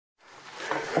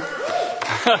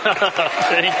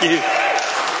Thank you.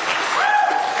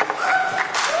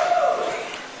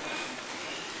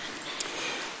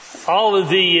 All of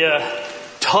the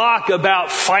talk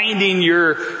about finding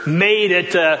your mate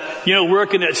at,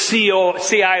 working at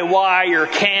CIY or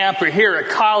camp or here at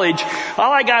college,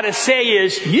 all I got to say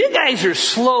is, you guys are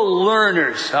slow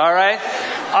learners, all right?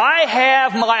 I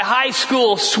have my high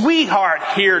school sweetheart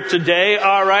here today,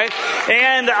 all right?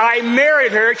 And I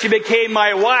married her. She became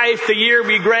my wife the year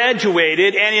we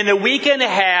graduated. And in a week and a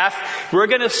half, we're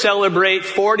going to celebrate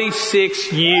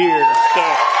 46 years. So,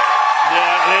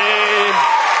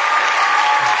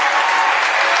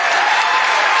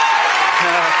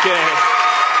 okay.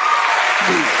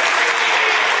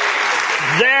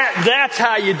 That's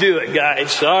how you do it,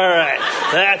 guys. All right.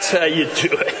 That's how you do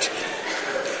it.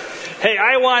 Hey,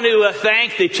 I want to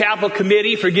thank the chapel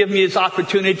committee for giving me this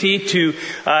opportunity to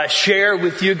share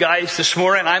with you guys this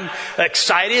morning. I'm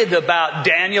excited about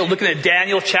Daniel, looking at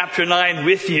Daniel chapter 9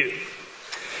 with you.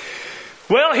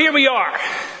 Well, here we are,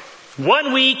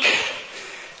 1 week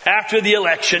after the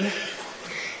election,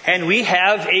 and we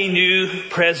have a new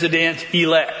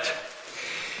president-elect.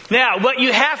 Now, what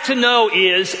you have to know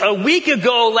is, a week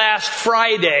ago last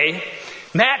Friday,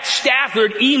 Matt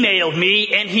Stafford emailed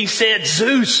me and he said,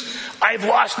 Zeus, I've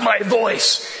lost my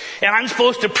voice and I'm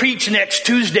supposed to preach next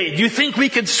Tuesday. Do you think we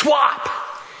could swap?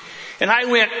 And I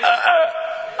went,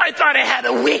 I thought I had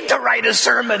a week to write a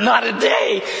sermon, not a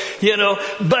day,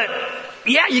 but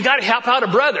yeah, you got to help out a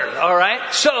brother. All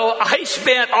right. So I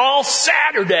spent all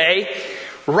Saturday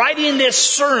writing this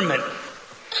sermon.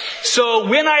 So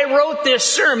when I wrote this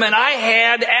sermon, I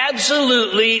had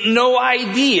absolutely no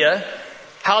idea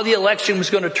how the election was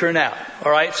going to turn out.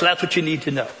 All right. So that's what you need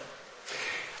to know.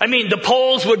 I mean, the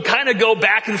polls would kind of go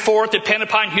back and forth depending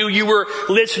upon who you were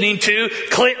listening to.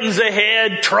 Clinton's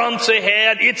ahead, Trump's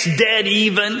ahead, it's dead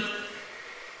even.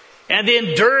 And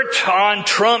then dirt on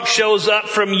Trump shows up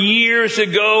from years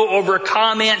ago over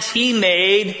comments he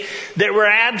made that were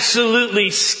absolutely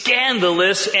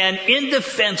scandalous and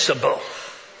indefensible.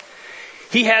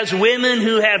 He has women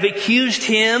who have accused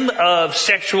him of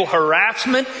sexual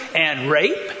harassment and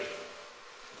rape.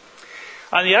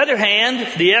 On the other hand,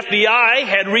 the FBI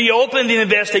had reopened the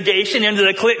investigation into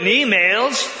the Clinton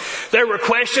emails. There were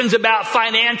questions about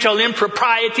financial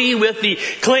impropriety with the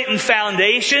Clinton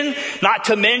Foundation, not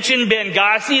to mention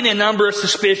Benghazi and a number of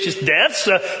suspicious deaths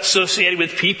associated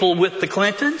with people with the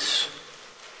Clintons.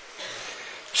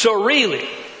 So really,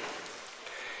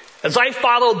 as I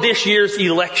followed this year's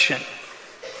election,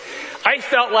 I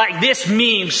felt like this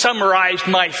meme summarized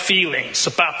my feelings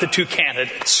about the two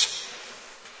candidates.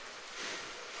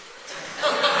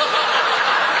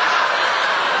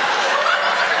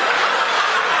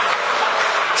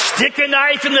 Stick a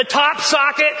knife in the top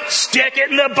socket, stick it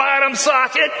in the bottom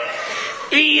socket.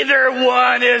 Either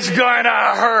one is going to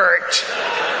hurt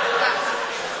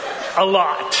a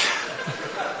lot.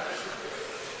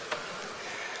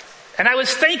 And I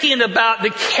was thinking about the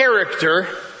character,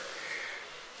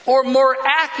 or more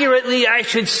accurately, I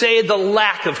should say, the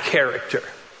lack of character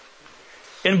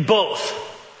in both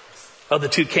of the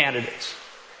two candidates.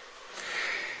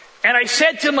 And I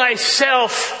said to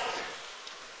myself,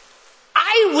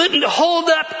 I wouldn't hold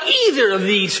up either of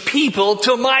these people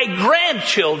to my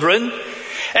grandchildren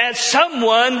as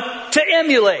someone to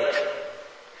emulate.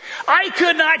 I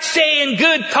could not say in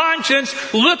good conscience,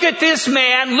 look at this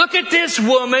man, look at this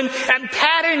woman, and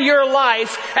pattern your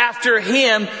life after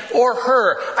him or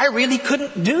her. I really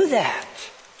couldn't do that.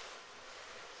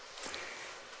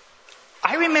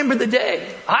 I remember the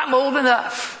day, I'm old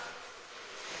enough,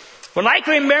 when I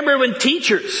can remember when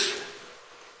teachers,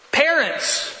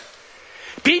 parents,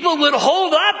 people would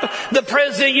hold up the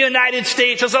President of the United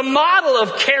States as a model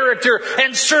of character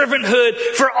and servanthood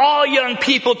for all young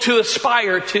people to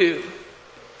aspire to.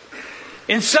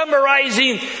 In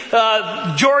summarizing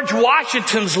George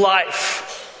Washington's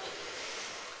life,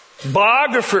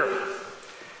 biographer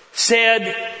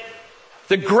said,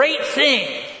 the great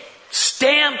thing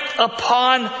stamped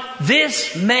upon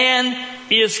this man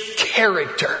is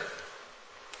character.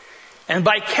 And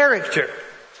by character,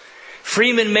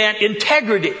 Freeman meant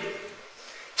integrity,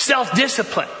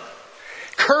 self-discipline,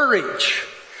 courage,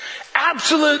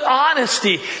 absolute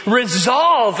honesty,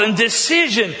 resolve and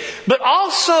decision, but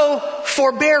also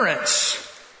forbearance,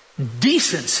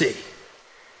 decency,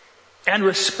 and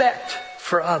respect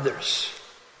for others.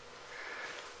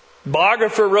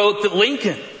 Biographer wrote that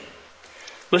Lincoln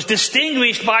was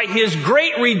distinguished by his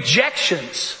great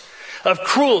rejections of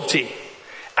cruelty,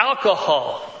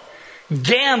 alcohol,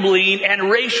 gambling, and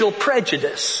racial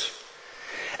prejudice,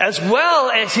 as well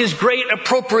as his great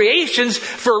appropriations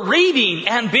for reading,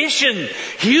 ambition,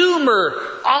 humor,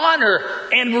 honor,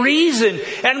 and reason.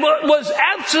 And what was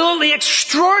absolutely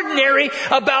extraordinary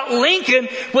about Lincoln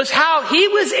was how he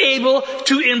was able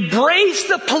to embrace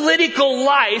the political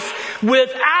life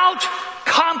without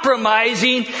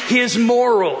compromising his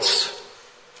morals.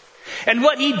 And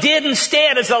what he did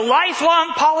instead as a lifelong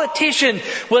politician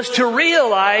was to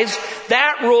realize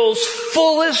that role's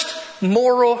fullest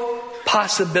moral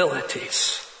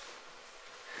possibilities.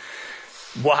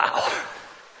 Wow.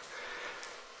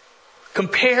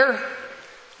 Compare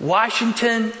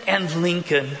Washington and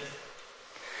Lincoln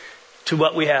to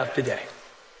what we have today.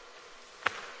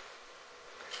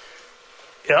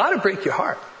 It ought to break your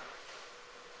heart.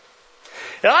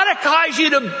 It ought to cause you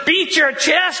to beat your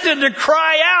chest and to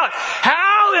cry out,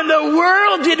 how in the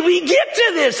world did we get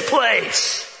to this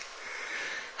place?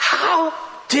 How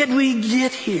did we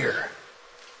get here?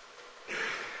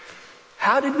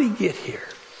 How did we get here?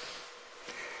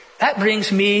 That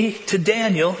brings me to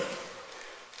Daniel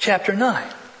chapter 9.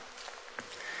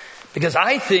 Because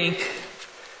I think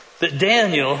that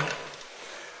Daniel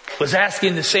was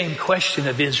asking the same question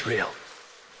of Israel.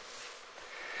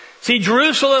 See,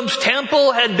 Jerusalem's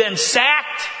temple had been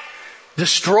sacked,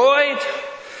 destroyed.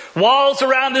 Walls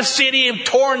around the city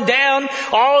torn down.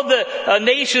 All the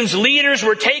nation's leaders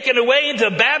were taken away into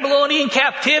Babylonian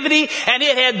captivity. And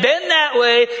it had been that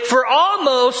way for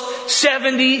almost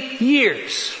 70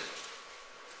 years.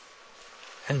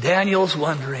 And Daniel's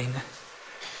wondering,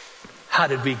 how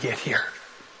did we get here?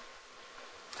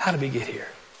 How did we get here?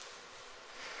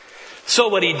 So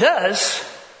what he does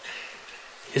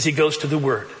is he goes to the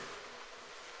Word.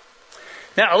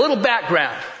 Now, a little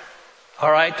background,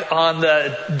 all right, on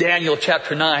the Daniel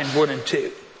chapter 9, 1 and 2.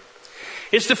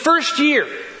 It's the first year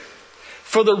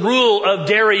for the rule of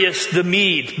Darius the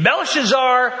Mede.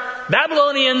 Belshazzar,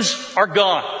 Babylonians are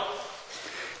gone.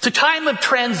 It's a time of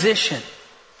transition.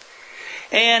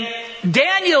 And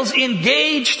Daniel's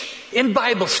engaged in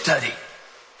Bible study.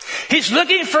 He's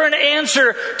looking for an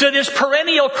answer to this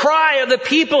perennial cry of the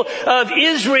people of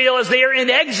Israel as they are in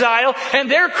exile. And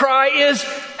their cry is,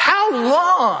 how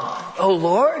long, O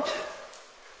Lord?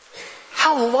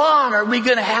 How long are we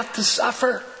going to have to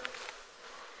suffer?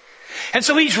 And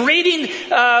so he's reading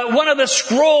one of the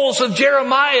scrolls of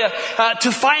Jeremiah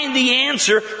to find the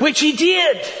answer, which he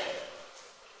did.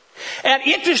 An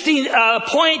interesting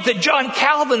point that John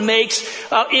Calvin makes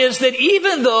is that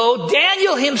even though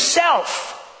Daniel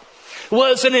himself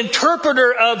was an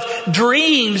interpreter of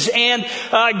dreams, and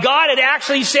God had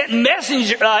actually sent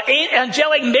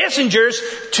angelic messengers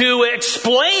to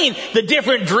explain the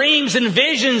different dreams and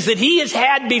visions that he has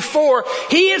had before,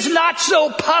 he is not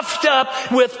so puffed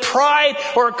up with pride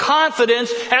or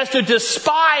confidence as to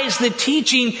despise the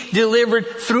teaching delivered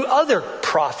through other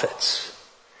prophets.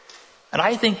 And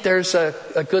I think there's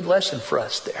a good lesson for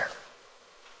us there.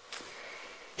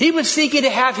 He was seeking to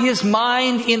have his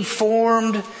mind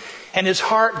informed and his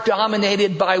heart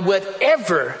dominated by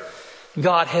whatever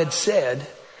God had said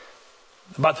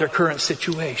about their current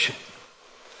situation.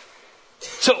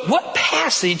 So what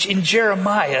passage in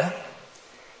Jeremiah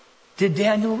did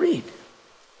Daniel read?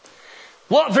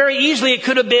 Well, very easily it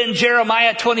could have been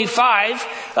Jeremiah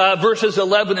 25, verses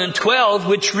 11 and 12,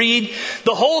 which read,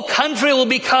 the whole country will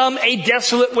become a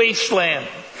desolate wasteland.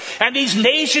 And these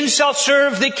nations shall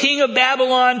serve the king of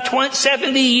Babylon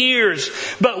 70 years.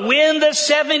 But when the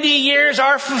 70 years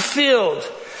are fulfilled,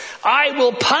 I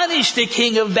will punish the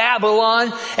king of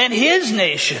Babylon and his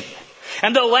nation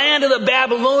and the land of the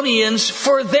Babylonians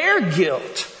for their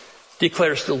guilt,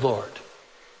 declares the Lord,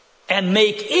 and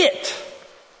make it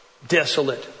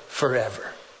desolate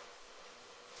forever.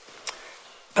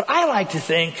 But I like to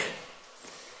think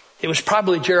it was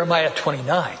probably Jeremiah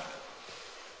 29.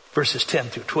 Verses 10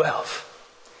 through 12.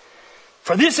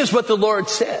 For this is what the Lord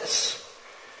says.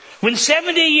 When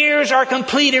 70 years are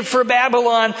completed for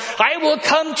Babylon, I will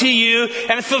come to you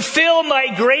and fulfill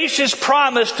my gracious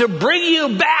promise to bring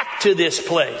you back to this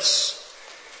place.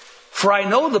 For I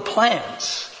know the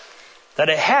plans that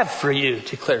I have for you,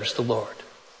 declares the Lord.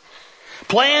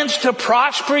 Plans to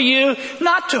prosper you,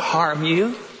 not to harm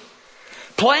you.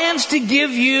 Plans to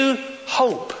give you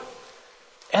hope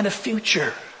and a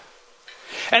future.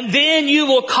 And then you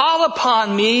will call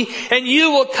upon me, and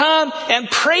you will come and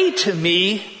pray to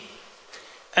me,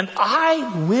 and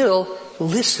I will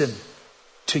listen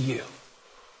to you.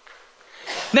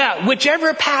 Now,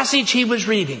 whichever passage he was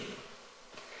reading,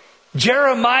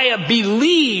 Jeremiah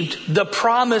believed the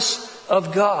promise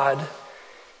of God,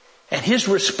 and his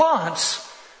response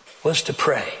was to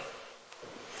pray.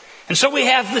 And so we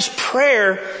have this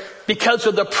prayer because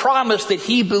of the promise that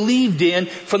he believed in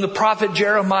from the prophet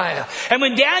Jeremiah. And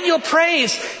when Daniel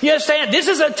prays, you understand, this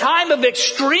is a time of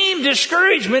extreme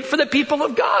discouragement for the people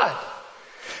of God.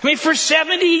 I mean, for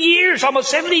 70 years, almost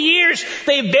 70 years,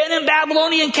 they've been in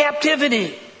Babylonian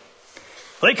captivity.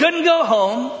 They couldn't go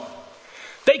home.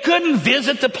 They couldn't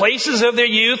visit the places of their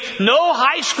youth. No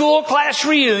high school class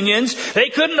reunions. They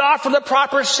couldn't offer the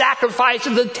proper sacrifice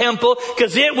in the temple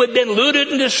because it would have been looted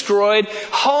and destroyed.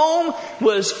 Home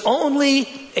was only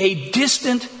a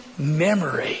distant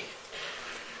memory.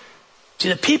 See,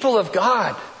 the people of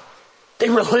God, they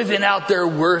were living out their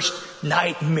worst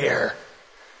nightmare.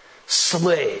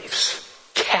 Slaves,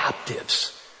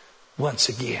 captives, once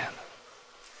again.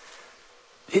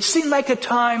 It seemed like a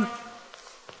time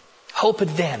hope had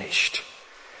vanished.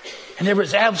 And there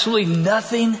was absolutely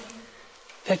nothing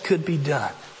that could be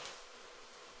done.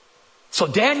 So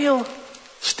Daniel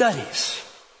studies.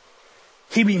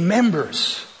 He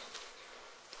remembers.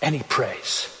 And he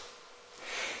prays.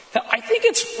 Now, I think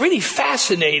it's really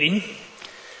fascinating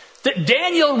that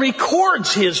Daniel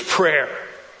records his prayer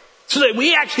so that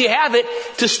we actually have it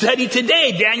to study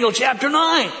today, Daniel chapter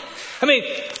 9. I mean,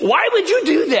 why would you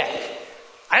do that?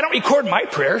 I don't record my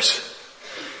prayers.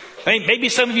 I mean, maybe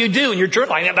some of you do in your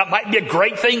journaling. That might be a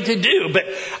great thing to do, but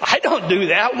I don't do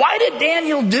that. Why did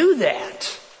Daniel do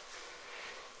that?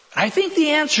 I think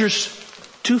the answer's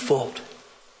twofold.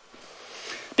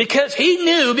 Because he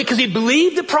knew, because he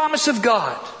believed the promise of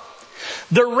God,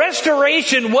 the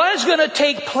restoration was going to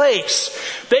take place.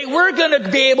 They were going to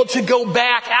be able to go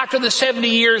back after the 70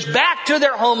 years, back to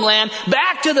their homeland,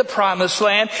 back to the promised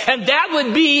land. And that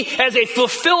would be as a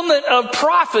fulfillment of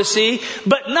prophecy.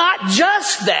 But not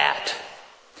just that.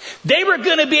 They were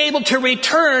going to be able to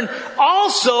return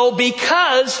also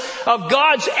because of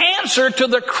God's answer to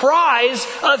the cries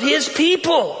of his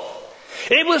people.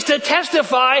 It was to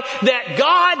testify that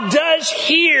God does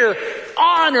hear,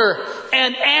 honor,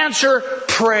 and answer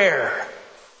prayer.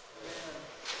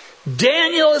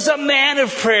 Daniel is a man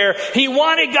of prayer. He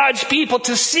wanted God's people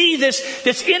to see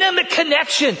this intimate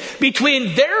connection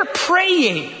between their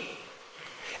praying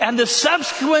and the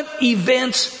subsequent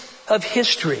events of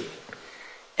history.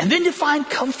 And then to find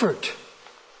comfort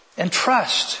and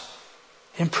trust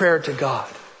in prayer to God.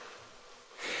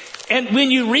 And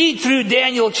when you read through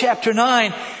Daniel chapter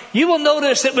 9, you will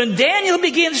notice that when Daniel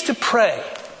begins to pray,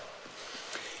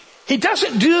 he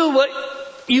doesn't do what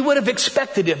you would have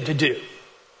expected him to do.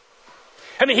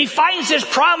 I mean, he finds this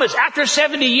promise after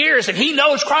 70 years, and he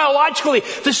knows chronologically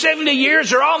the 70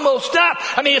 years are almost up.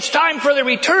 I mean, it's time for the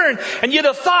return, and you'd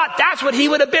have thought that's what he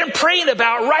would have been praying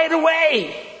about right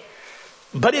away.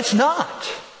 But it's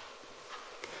not.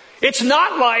 It's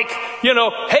not like,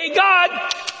 hey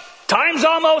God, time's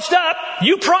almost up.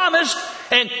 You promised,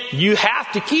 and you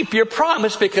have to keep your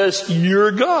promise because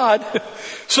you're God.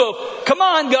 So, come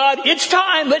on, God, it's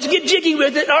time. Let's get jiggy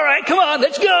with it. All right, come on,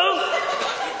 let's go.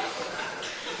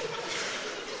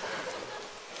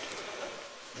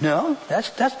 No,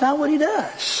 that's not what he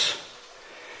does.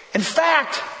 In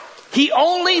fact, he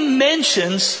only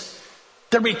mentions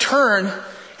the return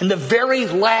in the very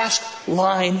last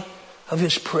line of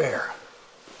his prayer.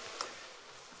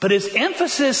 But his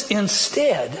emphasis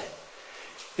instead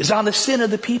is on the sin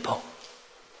of the people.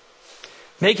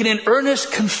 Making an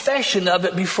earnest confession of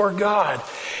it before God.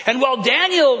 And while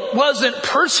Daniel wasn't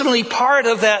personally part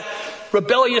of that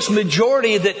rebellious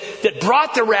majority that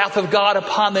brought the wrath of God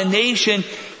upon the nation,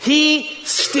 he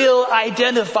still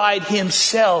identified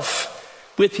himself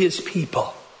with his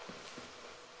people.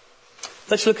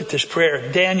 Let's look at this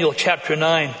prayer. Daniel chapter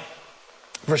 9,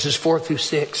 verses 4 through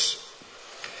 6.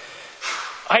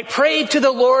 I prayed to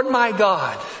the Lord my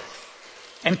God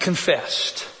and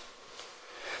confessed,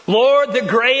 Lord, the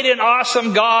great and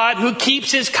awesome God who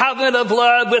keeps his covenant of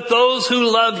love with those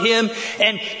who love him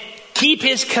and keep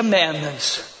his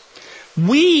commandments.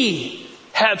 We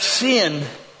have sinned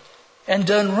and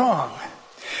done wrong.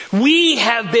 We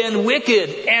have been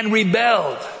wicked and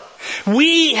rebelled.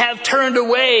 We have turned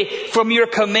away from your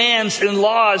commands and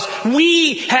laws.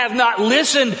 We have not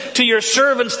listened to your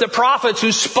servants, the prophets,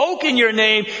 who spoke in your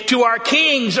name to our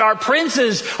kings, our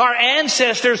princes, our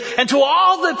ancestors, and to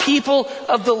all the people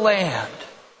of the land.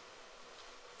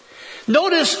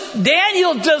 Notice,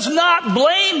 Daniel does not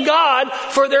blame God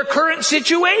for their current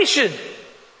situation.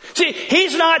 See,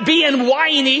 he's not being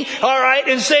whiny, all right,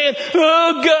 and saying,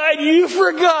 oh God, you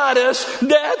forgot us.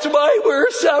 That's why we're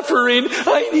suffering.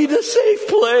 I need a safe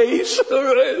place. All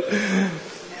right.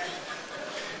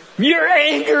 Your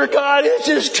anger, God, is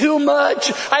just too much.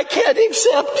 I can't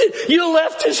accept it. You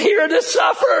left us here to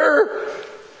suffer.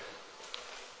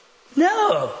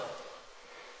 No.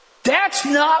 That's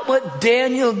not what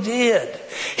Daniel did.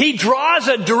 He draws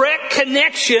a direct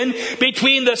connection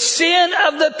between the sin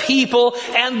of the people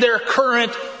and their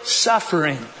current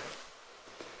suffering.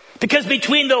 Because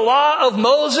between the law of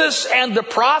Moses and the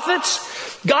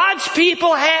prophets, God's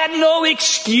people had no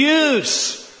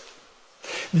excuse.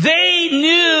 They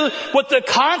knew what the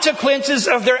consequences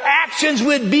of their actions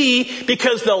would be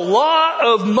because the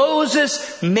law of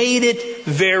Moses made it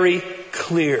very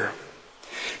clear.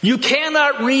 You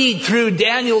cannot read through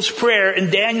Daniel's prayer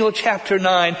in Daniel chapter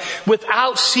 9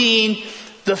 without seeing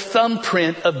the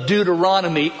thumbprint of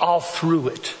Deuteronomy all through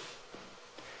it.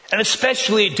 And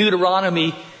especially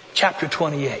Deuteronomy chapter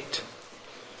 28.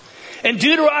 In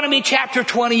Deuteronomy chapter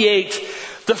 28,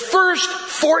 the first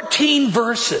 14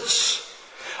 verses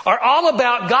are all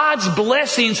about God's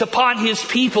blessings upon His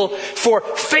people for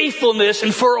faithfulness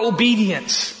and for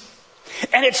obedience.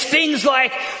 And it's things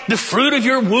like the fruit of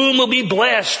your womb will be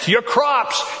blessed, your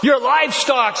crops, your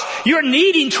livestock, your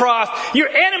kneading trough, your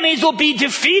enemies will be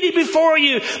defeated before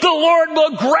you. The Lord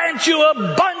will grant you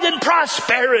abundant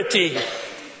prosperity.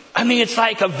 I mean, it's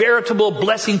like a veritable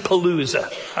blessing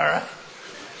palooza. All right.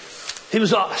 It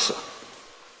was awesome.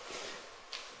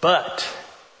 But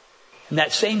in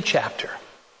that same chapter,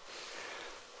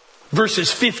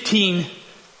 verses 15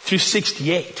 through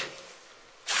 68,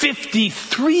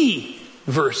 53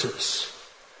 verses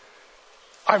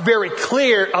are very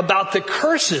clear about the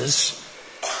curses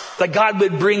that God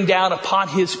would bring down upon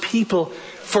His people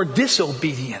for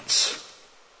disobedience.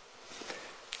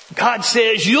 God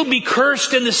says, you'll be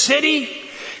cursed in the city,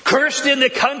 cursed in the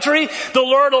country. The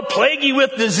Lord will plague you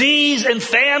with disease and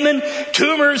famine,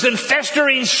 tumors and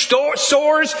festering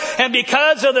sores. And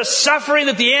because of the suffering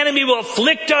that the enemy will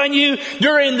inflict on you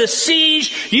during the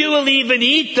siege, you will even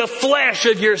eat the flesh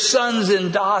of your sons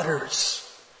and daughters.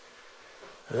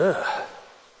 Ugh.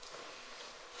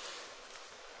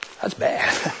 That's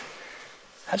bad.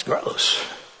 That's gross.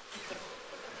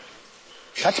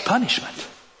 That's punishment.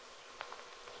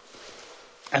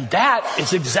 And that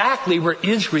is exactly where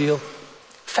Israel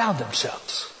found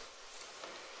themselves.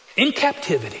 In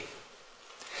captivity.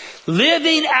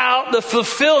 Living out the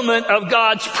fulfillment of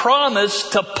God's promise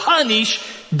to punish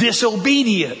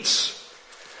disobedience.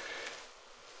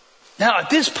 Now, at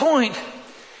this point,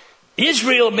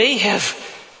 Israel may have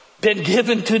been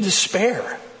given to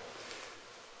despair.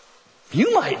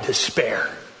 You might despair.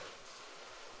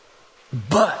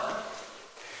 But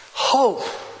hope.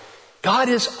 God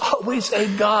is always a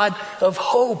God of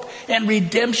hope and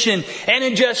redemption. And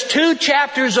in just 2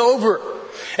 chapters over,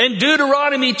 in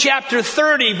Deuteronomy chapter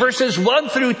 30, verses 1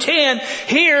 through 10,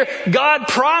 here God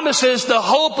promises the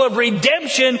hope of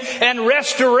redemption and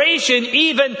restoration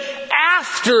even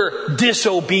after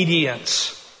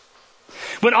disobedience.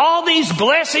 When all these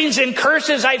blessings and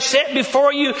curses I've set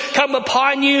before you come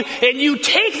upon you, and you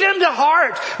take them to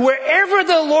heart wherever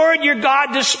the Lord your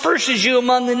God disperses you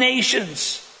among the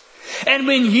nations. And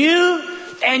when you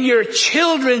and your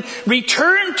children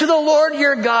return to the Lord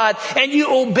your God and you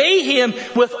obey Him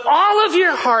with all of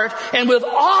your heart and with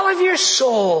all of your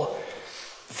soul,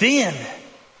 then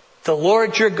the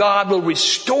Lord your God will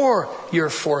restore your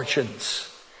fortunes.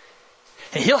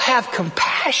 And He'll have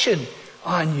compassion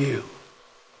on you.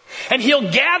 And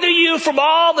He'll gather you from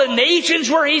all the nations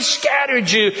where He scattered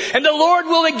you. And the Lord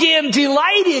will again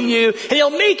delight in you. And He'll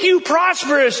make you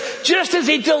prosperous just as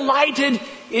He delighted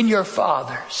in your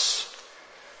fathers.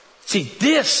 See,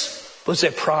 this was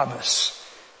a promise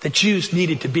the Jews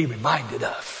needed to be reminded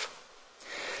of.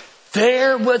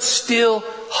 There was still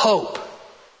hope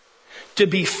to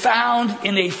be found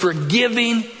in a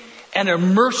forgiving and a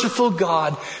merciful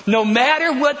God, no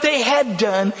matter what they had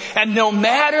done and no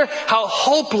matter how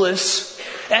hopeless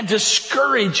and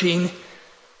discouraging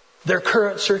their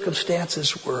current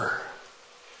circumstances were.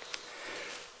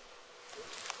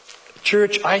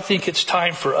 Church, I think it's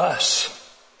time for us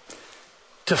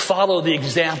to follow the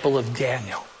example of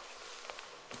Daniel.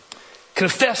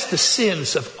 Confess the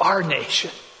sins of our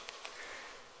nation.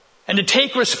 And to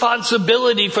take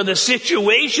responsibility for the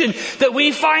situation that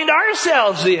we find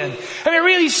ourselves in. I mean,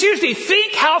 really seriously,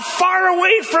 think how far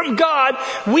away from God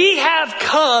we have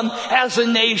come as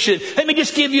a nation. Let me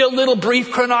just give you a little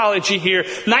brief chronology here.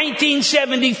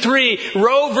 1973,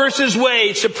 Roe versus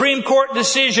Wade, Supreme Court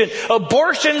decision.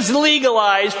 Abortions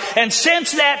legalized. And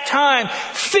since that time,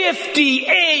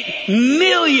 58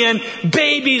 million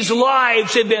babies'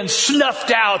 lives have been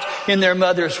snuffed out in their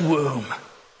mother's womb.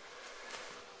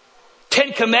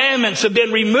 10 commandments have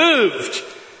been removed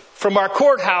from our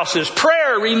courthouses,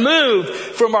 prayer removed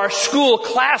from our school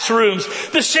classrooms,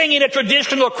 the singing of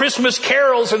traditional Christmas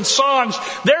carols and songs,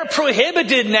 they're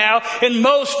prohibited now in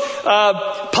most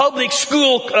public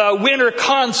school winter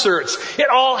concerts. It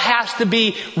all has to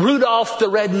be Rudolph the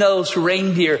Red-Nosed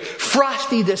Reindeer,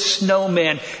 Frosty the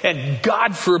Snowman, and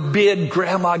God forbid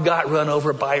Grandma got run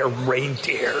over by a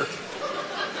reindeer.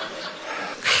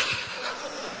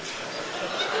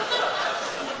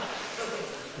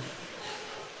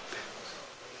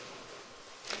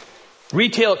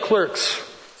 Retail clerks,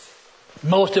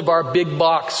 most of our big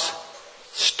box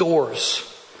stores,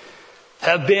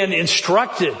 have been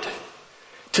instructed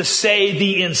to say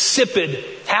the insipid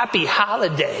happy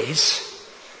holidays,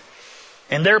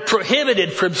 and they're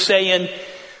prohibited from saying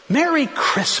Merry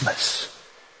Christmas,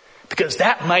 because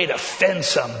that might offend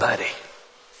somebody.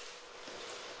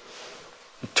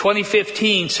 In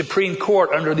 2015, Supreme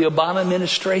Court under the Obama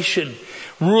administration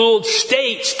ruled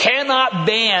states cannot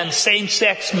ban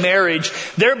same-sex marriage,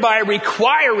 thereby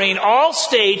requiring all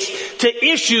states to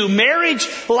issue marriage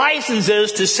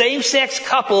licenses to same-sex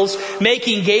couples,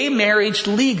 making gay marriage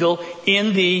legal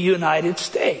in the United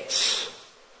States.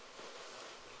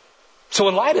 So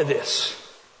in light of this,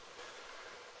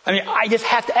 I just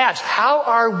have to ask, how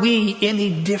are we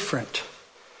any different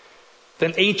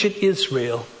than ancient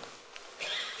Israel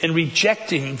in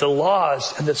rejecting the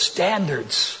laws and the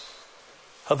standards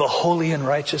of a holy and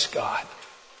righteous God?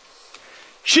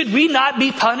 Should we not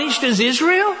be punished as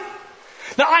Israel?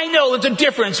 Now I know there's a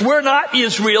difference. We're not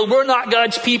Israel. We're not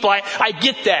God's people. I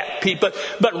get that, people.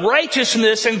 But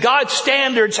righteousness and God's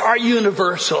standards are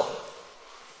universal.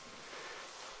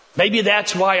 Maybe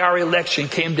that's why our election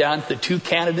came down to the two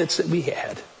candidates that we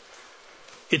had.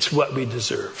 It's what we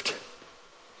deserved.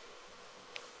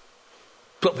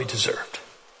 What we deserved.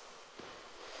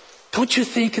 Don't you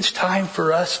think it's time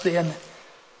for us then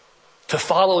to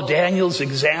follow Daniel's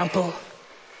example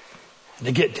and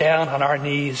to get down on our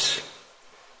knees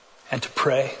and to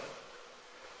pray?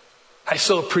 I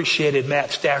so appreciated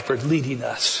Matt Stafford leading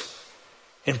us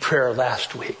in prayer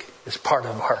last week as part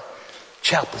of our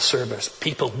chapel service.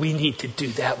 People, we need to do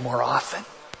that more often.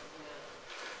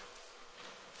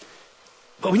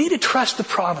 But we need to trust the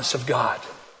promise of God.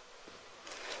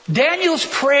 Daniel's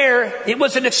prayer, it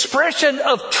was an expression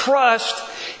of trust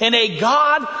in a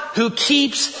God who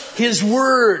keeps His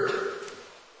word.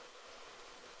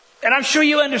 And I'm sure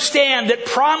you understand that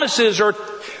promises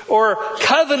or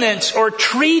covenants or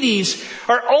treaties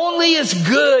are only as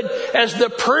good as the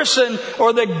person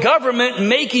or the government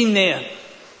making them.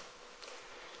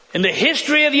 In the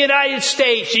history of the United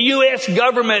States, the U.S.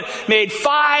 government made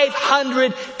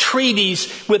 500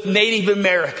 treaties with Native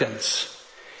Americans.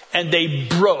 And they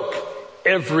broke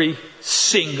every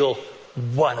single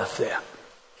one of them.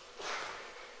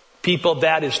 People,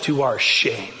 that is to our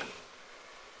shame.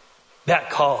 That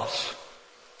calls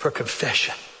for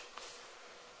confession,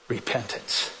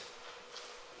 repentance.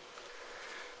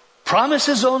 Promise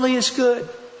is only as good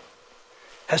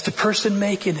as the person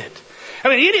making it.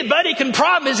 Anybody can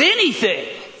promise anything.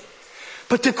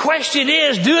 But the question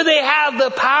is, do they have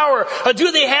the power or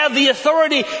do they have the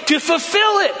authority to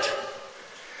fulfill it?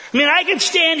 I can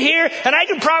stand here and I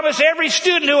can promise every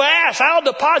student who asks, I'll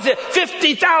deposit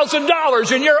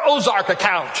 $50,000 in your Ozark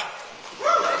account.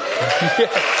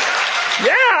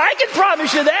 Yeah, I can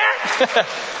promise you that.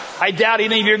 I doubt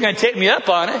any of you are going to take me up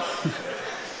on it.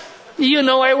 You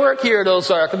know I work here at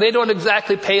Ozark and they don't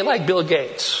exactly pay like Bill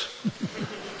Gates.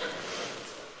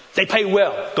 They pay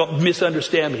well, don't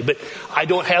misunderstand me, but I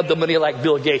don't have the money like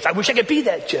Bill Gates. I wish I could be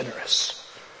that generous.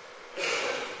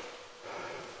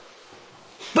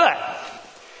 But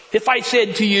if I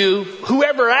said to you,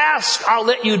 whoever asks, I'll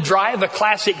let you drive a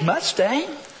classic Mustang,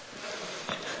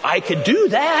 I could do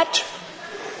that.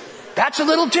 That's a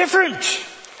little different.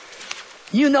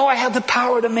 You know I have the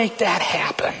power to make that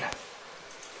happen.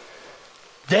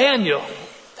 Daniel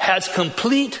has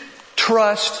complete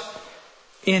trust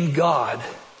in God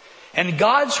and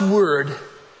God's word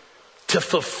to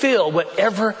fulfill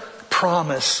whatever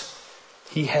promise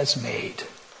He has made.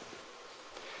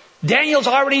 Daniel's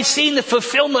already seen the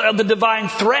fulfillment of the divine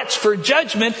threats for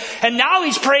judgment, and now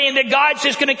he's praying that God's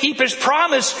just going to keep His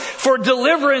promise for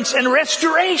deliverance and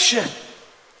restoration.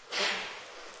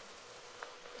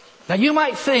 Now you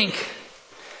might think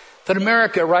that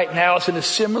America right now is in a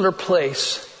similar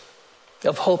place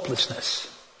of hopelessness,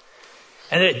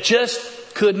 and it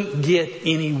just couldn't get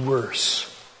any worse.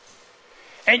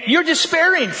 And you're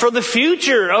despairing for the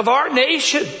future of our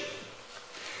nation.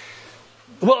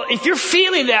 Well, if you're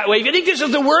feeling that way, if you think this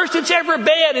is the worst it's ever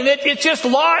been and it's just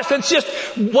lost, it's just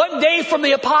one day from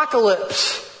the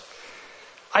apocalypse,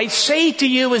 I say to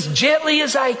you as gently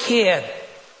as I can,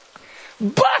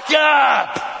 buck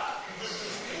up!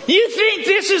 You think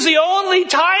this is the only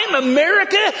time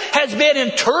America has been in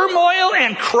turmoil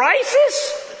and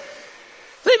crisis?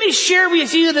 Let me share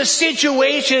with you the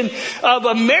situation of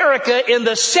America in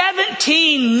the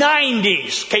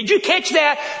 1790s. Okay, did you catch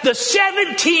that? The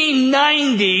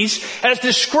 1790s as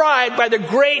described by the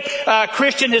great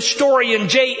Christian historian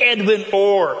J. Edwin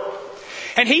Orr.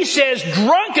 And he says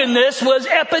drunkenness was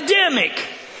epidemic.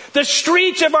 The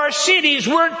streets of our cities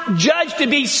weren't judged to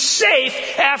be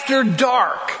safe after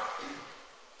dark.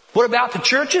 What about the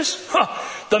churches?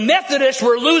 The Methodists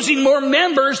were losing more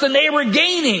members than they were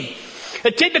gaining. A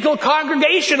typical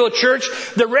congregational church,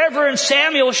 the Reverend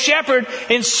Samuel Shepherd,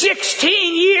 in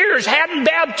 16 years hadn't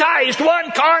baptized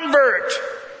one convert.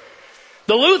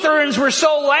 The Lutherans were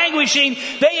so languishing,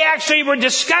 they actually were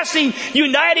discussing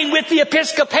uniting with the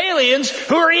Episcopalians,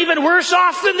 who are even worse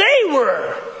off than they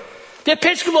were. The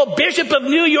Episcopal Bishop of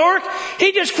New York,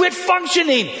 he just quit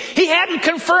functioning. He hadn't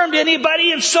confirmed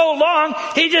anybody in so long,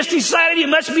 he just decided he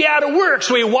must be out of work.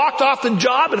 So he walked off the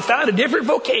job and found a different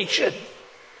vocation.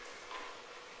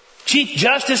 Chief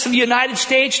Justice of the United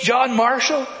States, John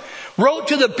Marshall, wrote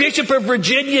to the Bishop of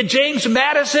Virginia, James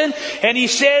Madison, and he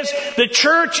says, the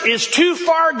church is too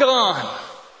far gone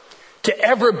to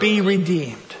ever be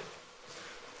redeemed.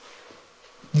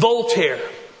 Voltaire,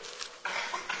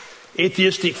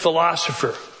 atheistic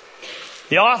philosopher,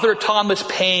 the author Thomas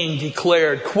Paine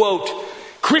declared, quote,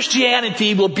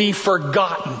 Christianity will be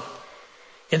forgotten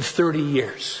in 30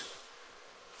 years,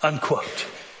 unquote.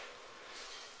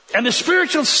 And the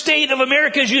spiritual state of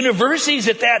America's universities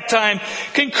at that time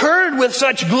concurred with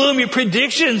such gloomy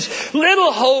predictions.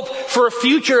 Little hope for a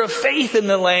future of faith in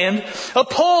the land. A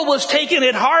poll was taken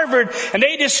at Harvard and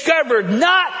they discovered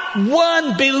not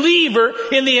one believer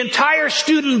in the entire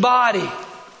student body.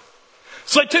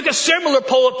 So they took a similar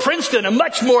poll at Princeton, a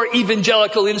much more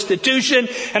evangelical institution,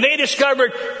 and they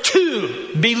discovered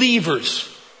 2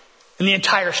 believers in the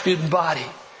entire student body.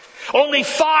 Only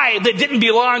 5 that didn't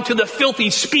belong to the filthy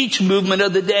speech movement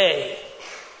of the day.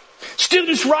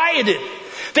 Students rioted.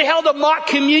 They held a mock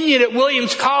communion at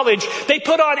Williams College. They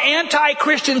put on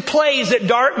anti-Christian plays at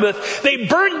Dartmouth. They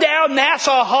burned down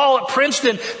Nassau Hall at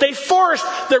Princeton. They forced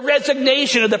the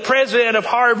resignation of the president of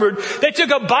Harvard. They took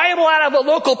a Bible out of a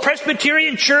local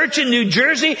Presbyterian church in New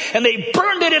Jersey and they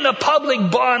burned it in a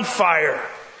public bonfire.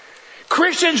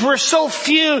 Christians were so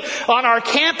few on our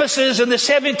campuses in the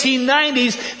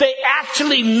 1790s, they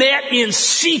actually met in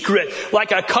secret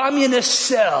like a communist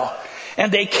cell.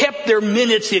 And they kept their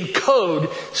minutes in code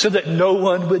so that no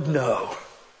one would know.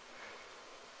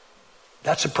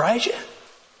 That surprise you?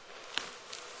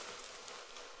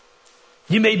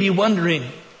 You may be wondering,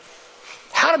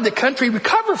 how did the country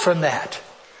recover from that?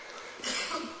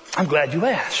 I'm glad you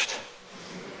asked.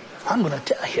 I'm going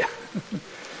to tell you.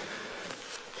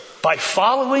 By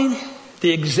following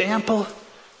the example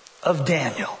of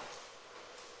Daniel.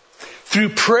 Through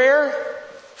prayer,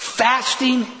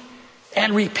 fasting,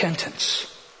 and repentance.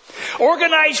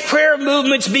 Organized prayer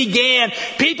movements began.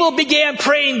 People began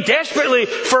praying desperately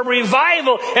for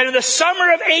revival. And in the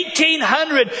summer of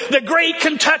 1800, the Great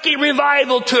Kentucky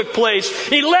Revival took place.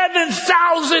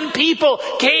 11,000 people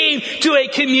came to a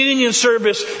communion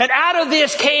service. And out of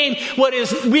this came what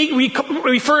is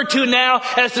referred to now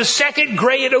as the Second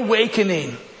Great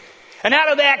Awakening. And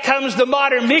out of that comes the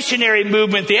modern missionary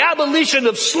movement, the abolition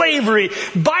of slavery,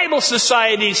 Bible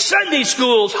societies, Sunday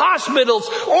schools, hospitals,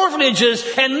 orphanages,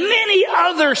 and many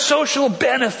other social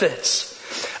benefits.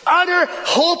 Utter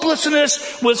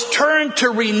hopelessness was turned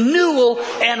to renewal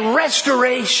and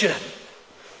restoration.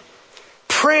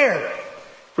 Prayer,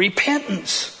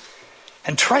 repentance,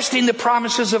 and trusting the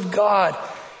promises of God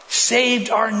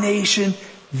saved our nation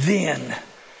then.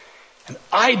 And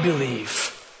I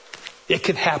believe it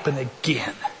can happen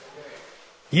again.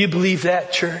 You believe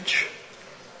that, church?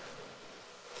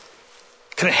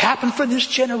 Can it happen for this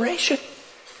generation?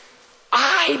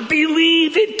 I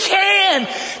believe it can,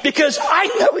 because I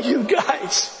know you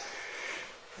guys.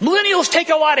 Millennials take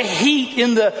a lot of heat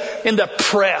in the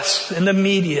press, in the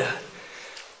media.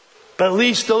 But at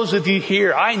least those of you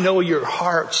here, I know your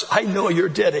hearts. I know your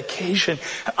dedication.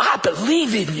 I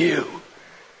believe in you.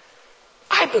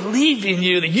 I believe in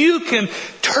you that you can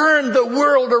turn the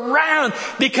world around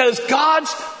because God's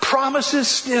promises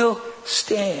still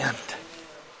stand.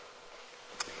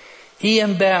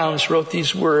 E.M. Bounds wrote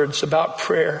these words about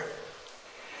prayer.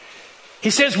 He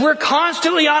says, we're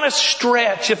constantly on a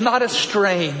stretch, if not a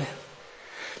strain,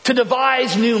 to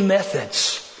devise new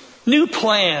methods, new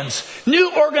plans,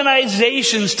 new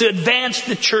organizations to advance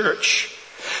the church.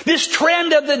 This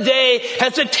trend of the day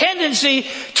has a tendency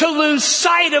to lose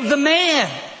sight of the man,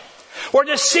 or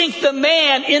to sink the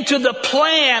man into the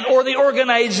plan or the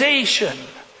organization.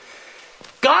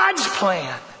 God's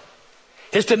plan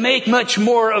is to make much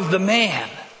more of the man,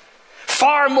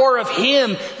 far more of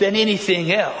him than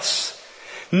anything else.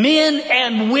 Men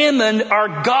and women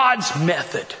are God's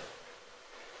method.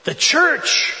 The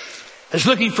church is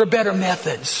looking for better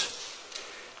methods.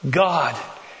 God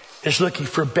is looking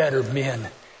for better men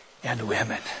and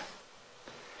women.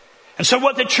 And so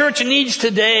what the church needs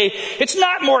today, it's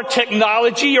not more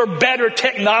technology or better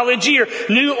technology or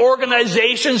new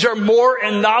organizations or more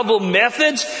and novel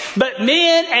methods, but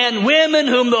men and women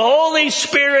whom the Holy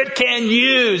Spirit can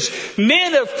use.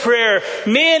 Men of prayer,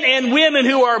 men and women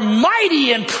who are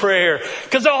mighty in prayer.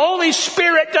 Because the Holy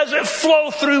Spirit doesn't flow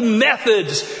through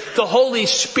methods. The Holy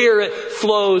Spirit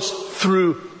flows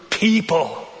through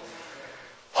people.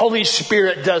 Holy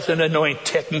Spirit doesn't anoint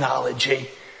technology.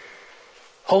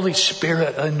 Holy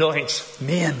Spirit anoints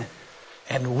men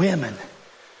and women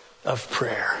of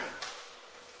prayer.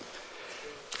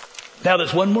 Now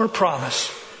there's one more promise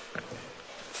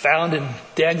found in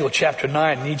Daniel chapter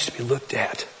 9 needs to be looked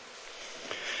at.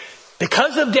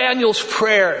 Because of Daniel's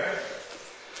prayer,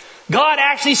 God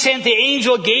actually sent the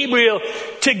angel Gabriel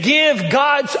to give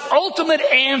God's ultimate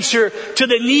answer to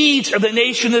the needs of the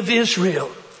nation of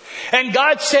Israel. And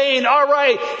God's saying, all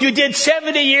right, you did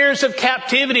 70 years of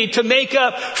captivity to make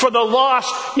up for the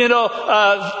lost,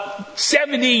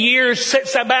 70 years,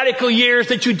 sabbatical years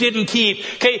that you didn't keep.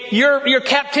 Okay, your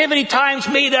captivity time's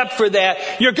made up for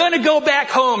that. You're going to go back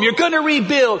home. You're going to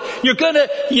rebuild. You're going to,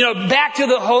 back to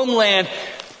the homeland.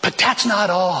 But that's not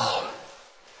all.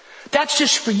 That's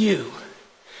just for you.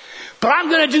 But I'm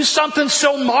going to do something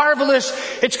so marvelous.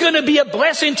 It's going to be a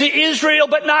blessing to Israel,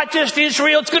 but not just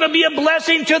Israel. It's going to be a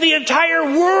blessing to the entire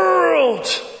world.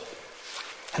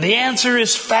 And the answer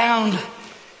is found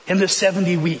in the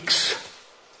 70 weeks.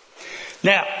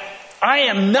 Now, I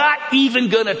am not even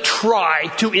going to try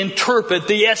to interpret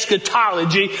the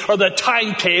eschatology or the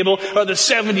timetable or the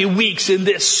 70 weeks in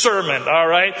this sermon, all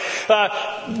right?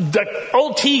 The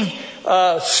OT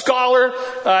scholar,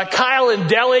 Kyle and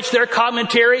Delich, their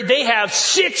commentary, they have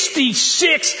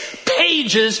 66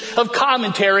 pages of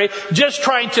commentary just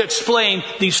trying to explain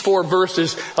these 4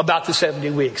 verses about the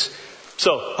 70 weeks.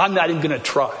 So I'm not even going to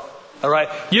try. All right.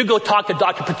 You go talk to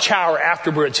Dr. Pachauer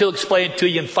afterwards. He'll explain it to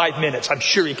you in 5 minutes. I'm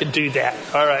sure he can do that.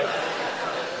 All right.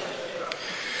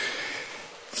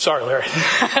 Sorry, Larry.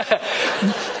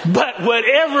 But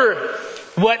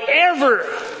whatever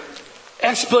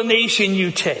explanation you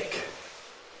take,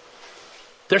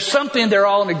 there's something they're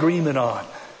all in agreement on.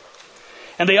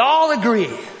 And they all agree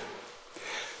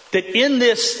that in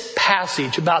this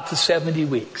passage about the 70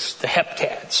 weeks, the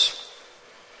heptads,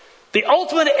 the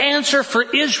ultimate answer for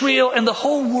Israel and the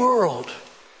whole world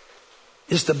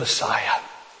is the Messiah.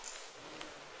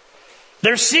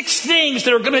 There's 6 things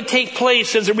that are going to take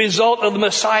place as a result of the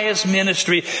Messiah's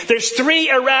ministry. There's 3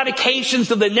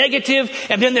 eradications of the negative,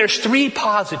 and then there's 3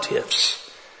 positives.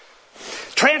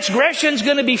 Transgression's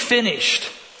going to be finished.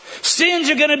 Sins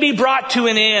are going to be brought to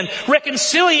an end.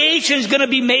 Reconciliation is going to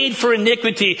be made for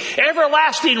iniquity.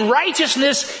 Everlasting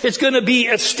righteousness is going to be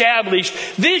established.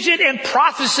 Vision and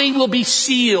prophecy will be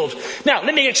sealed. Now,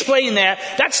 let me explain that.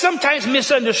 That's sometimes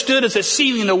misunderstood as a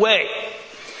sealing away.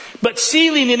 But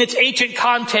sealing in its ancient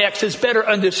context is better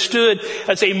understood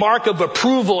as a mark of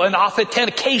approval and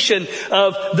authentication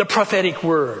of the prophetic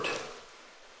word.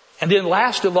 And then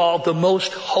last of all, the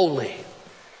most holy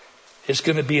is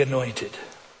going to be anointed.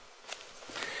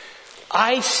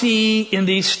 I see in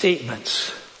these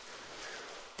statements,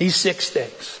 these 6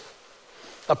 things,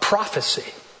 a prophecy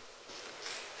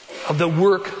of the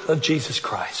work of Jesus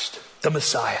Christ, the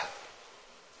Messiah.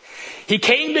 He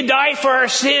came to die for our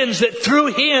sins, that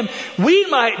through Him we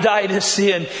might die to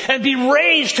sin and be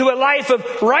raised to a life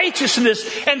of righteousness.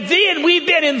 And then we've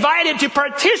been invited to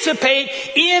participate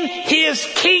in His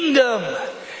kingdom.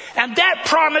 And that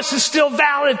promise is still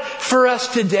valid for us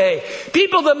today.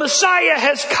 People, the Messiah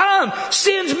has come.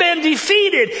 Sin's been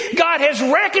defeated. God has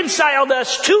reconciled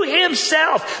us to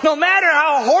Himself. No matter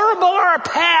how horrible our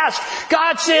past,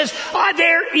 God says,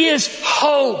 there is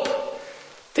hope.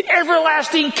 The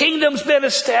everlasting kingdom's been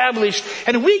established.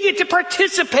 And we get to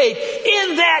participate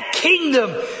in that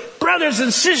kingdom. Brothers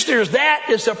and sisters, that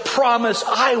is a promise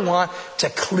I want to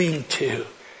cling to.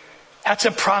 That's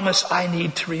a promise I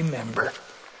need to remember.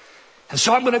 And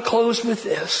so I'm going to close with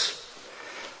this.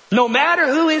 No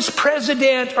matter who is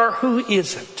president or who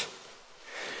isn't,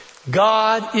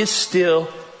 God is still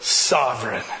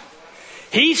sovereign.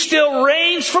 He still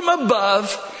reigns from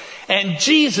above, and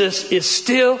Jesus is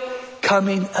still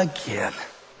coming again.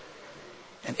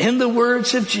 And in the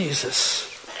words of Jesus,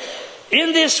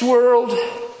 in this world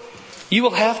you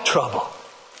will have trouble,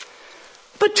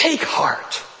 but take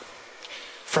heart,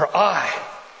 for I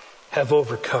have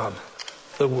overcome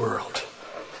the world.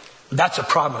 That's a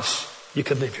promise you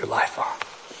can live your life on.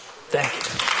 Thank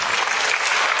you.